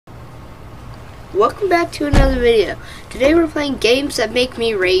Welcome back to another video. Today we're playing games that make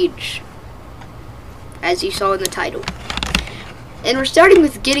me rage, as you saw in the title. And we're starting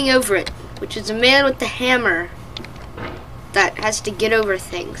with Getting Over It, which is a man with the hammer that has to get over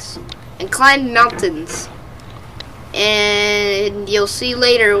things and climb mountains. And you'll see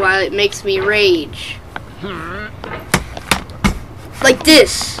later why it makes me rage. Like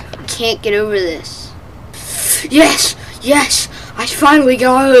this. I can't get over this. Yes! Yes! I finally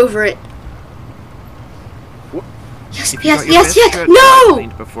got over it. Yes, yes. No!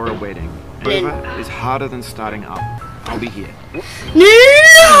 Before a wedding. Over is harder than starting up. I'll be here.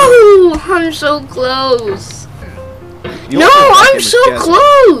 No! I'm so close. No, I'm so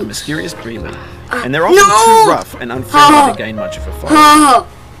close. Mysterious breeding. And they're often too rough and unfriendly to gain much of a following.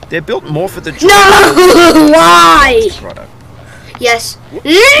 They're built more for the joy why? Product. Yes. No!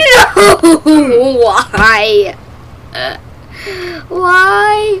 Why?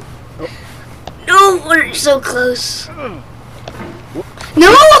 Why? No, we're so close. No!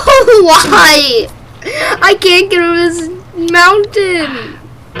 Why? I can't get over this mountain.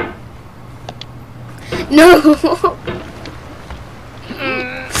 No.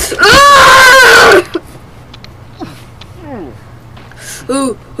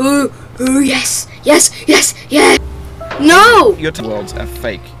 Ooh, yes. No! Your worlds are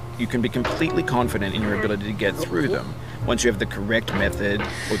fake. You can be completely confident in your ability to get through them once you have the correct method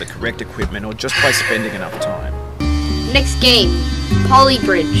or the correct equipment or just by spending enough time. Next game,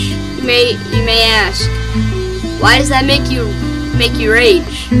 Polybridge. You may ask, why does that make you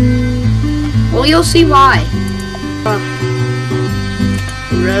rage? Well, you'll see why.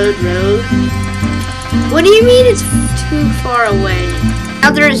 Road. What do you mean it's too far away?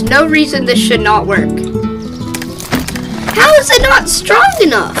 Now there is no reason this should not work. How is it not strong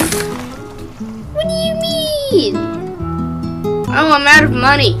enough? What do you mean? Oh, I'm out of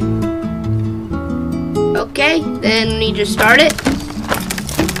money. Okay, then we just start it.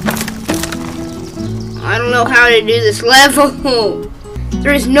 I don't know how to do this level.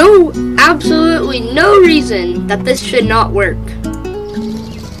 There is absolutely no reason that this should not work.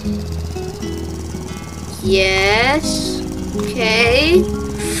 Yes. Okay.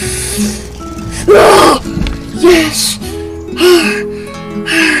 Oh, yes.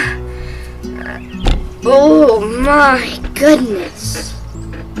 Oh my goodness.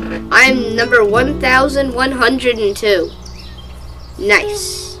 I'm number 1102.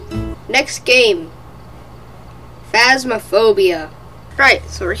 Nice. Next game. Phasmophobia. Right,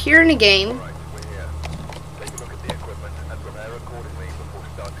 so we're here in a game.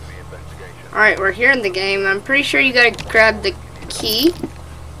 Alright, we're here in the game. I'm pretty sure you gotta grab the key.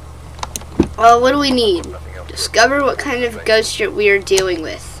 What do we need? Discover what kind of ghost we are dealing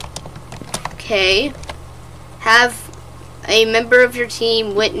with. Okay. Have a member of your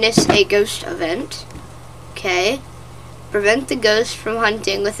team witness a ghost event. Okay. Prevent the ghost from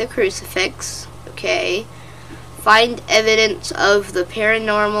hunting with a crucifix. Okay. Find evidence of the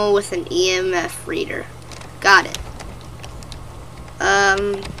paranormal with an EMF reader. Got it.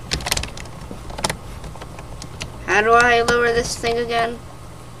 How do I lower this thing again?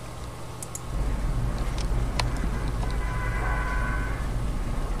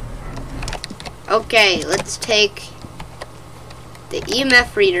 Okay, let's take the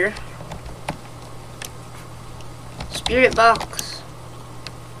EMF reader, spirit box.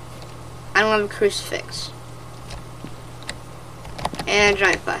 I don't have a crucifix, and a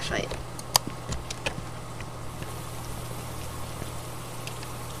giant flashlight.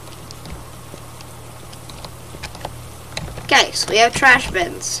 Okay, so we have trash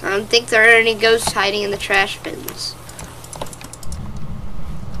bins. I don't think there are any ghosts hiding in the trash bins.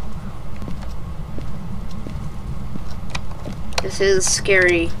 This is a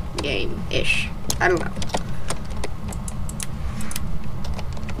scary game-ish. I don't know.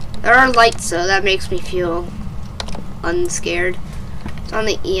 There are lights, though. That makes me feel unscared. It's on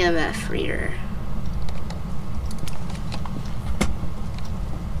the EMF reader.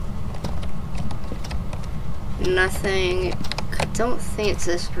 Nothing. I don't think it's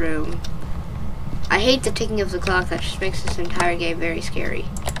this room. I hate the ticking of the clock. That just makes this entire game very scary.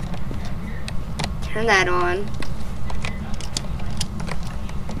 Turn that on.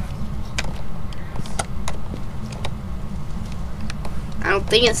 I don't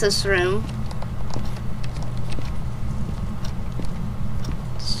think it's this room.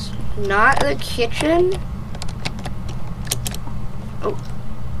 It's not the kitchen. Oh.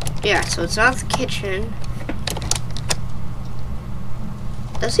 Yeah, so it's not the kitchen.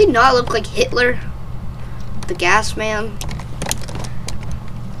 Does he not look like Hitler? The gas man?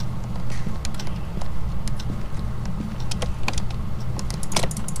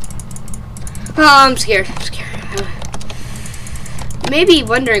 Oh, I'm scared. I'm scared. You may be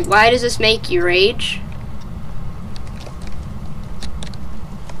wondering, why does this make you rage?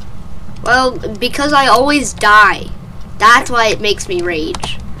 Well, because I always die. That's why it makes me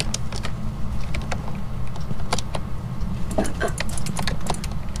rage.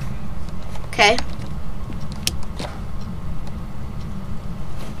 Okay.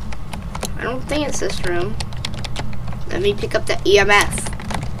 I don't think it's this room. Let me pick up the EMF.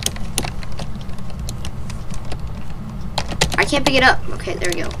 I can't pick it up. Okay,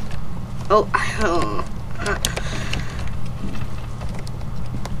 there we go. Oh.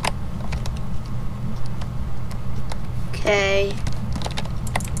 Okay.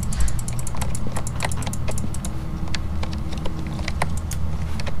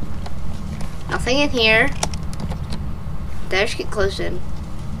 Nothing in here. Let's get close in.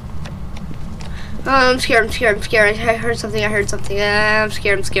 Oh, I'm scared. I heard something. I'm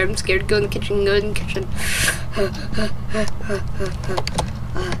scared. Go in the kitchen.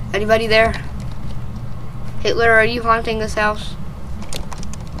 Anybody there? Hitler, are you haunting this house?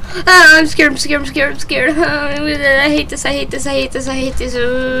 I'm scared. I hate this. Go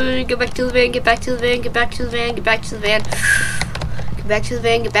back to the van. Get back to the van. Get back to the van. Get back to the van. Get back to the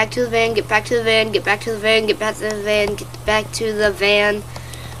van. Get back to the van. Get back to the van. Get back to the van. Get back to the van. Get back to the van.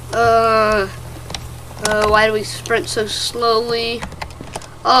 Why do we sprint so slowly?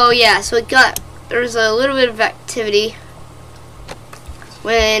 Oh yeah, so there was a little bit of activity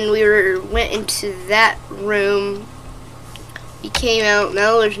when we went into that room. We came out.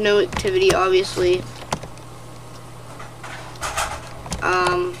 Now there's no activity, obviously.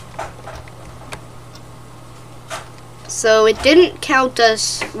 So it didn't count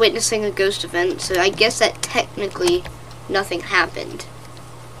us witnessing a ghost event, so I guess that technically nothing happened.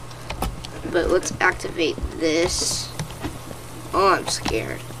 But let's activate this. Oh, I'm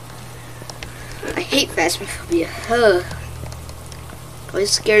scared. I hate phasmophobia. I'm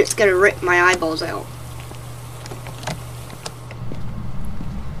scared it's gonna rip my eyeballs out.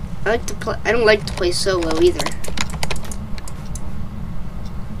 I don't like to play solo either.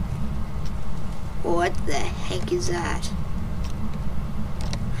 What the heck is that?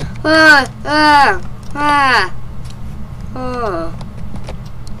 Oh.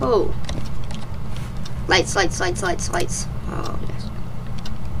 Lights. Oh, yes.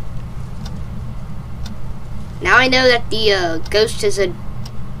 Now I know that the ghost is a...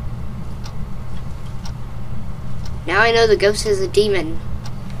 Now I know the ghost is a demon.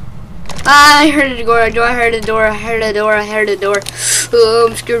 I heard a door. I heard a door. Oh,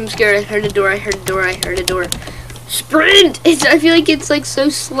 I'm scared. I heard a door. Sprint! I feel like it's like so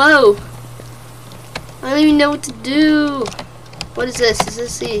slow. I don't even know what to do. What is this? Is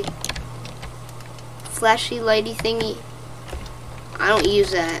this the flashy lighty thingy? I don't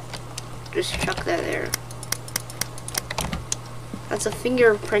use that. Just chuck that there. That's a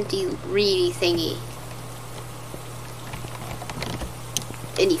fingerprinty reedy thingy.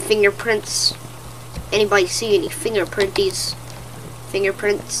 Any fingerprints? Anybody see any fingerprinties?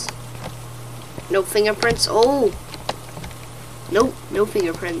 Fingerprints? No fingerprints? Oh! Nope, no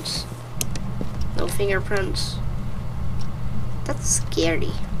fingerprints. No fingerprints. That's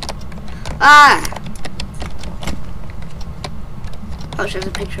scary. Ah! Oh, there's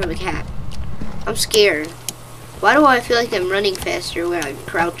a picture of a cat. I'm scared. Why do I feel like I'm running faster when I'm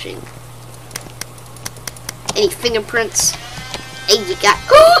crouching? Any fingerprints? Hey, you got...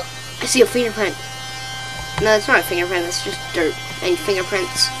 Oh! I see a fingerprint. No, that's not a fingerprint. That's just dirt. Any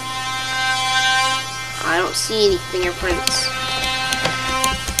fingerprints? I don't see any fingerprints.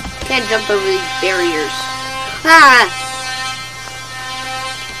 Can't jump over these barriers. Ah!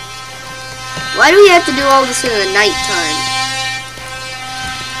 Why do we have to do all this in the nighttime?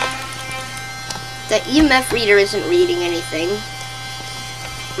 The EMF reader isn't reading anything.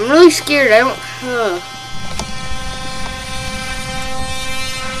 I'm really scared. I don't... Ah!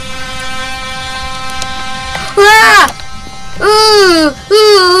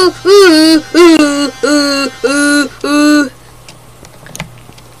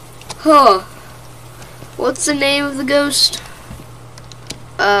 Huh. What's the name of the ghost?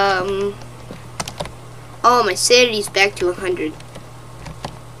 Oh, my sanity's back to 100.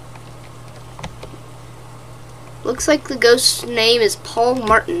 Looks like the ghost's name is Paul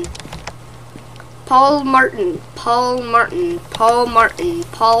Martin. Paul Martin.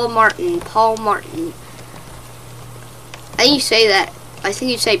 I think you say that. I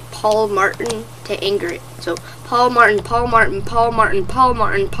think you say Paul Martin to anger it. So Paul Martin.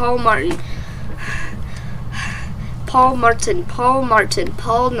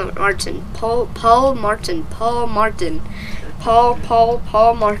 Paul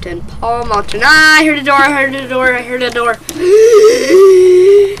Martin. Ah, I heard a door.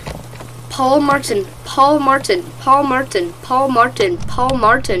 Paul Martin.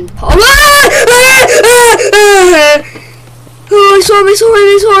 Oh, I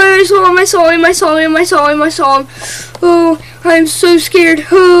saw him. Oh, I'm so scared.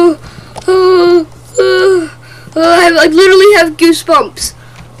 I literally have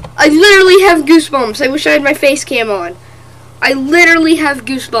goosebumps. I wish I had my face cam on. I literally have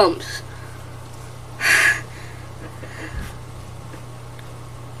goosebumps.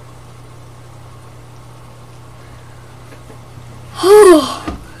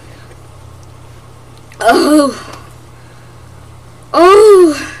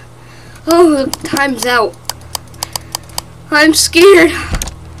 Oh, time's out. I'm scared.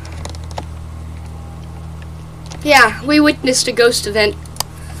 Yeah, we witnessed a ghost event.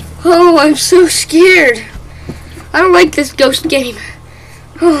 Oh, I'm so scared. I don't like this ghost game.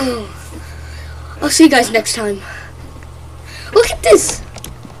 Oh, I'll see you guys next time. Look at this.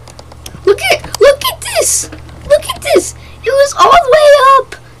 Look at this. It was all the way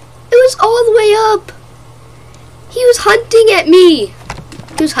up. He was hunting at me.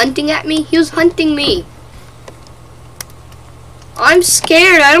 He was hunting me. I'm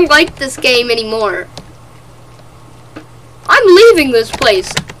scared. I don't like this game anymore. I'm leaving this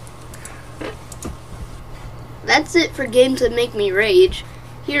place. That's it for games that make me rage.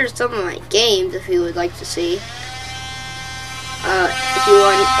 Here's some of my games if you would like to see. If you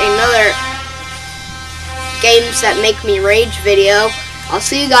want another games that make me rage video, I'll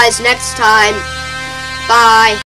see you guys next time. Bye.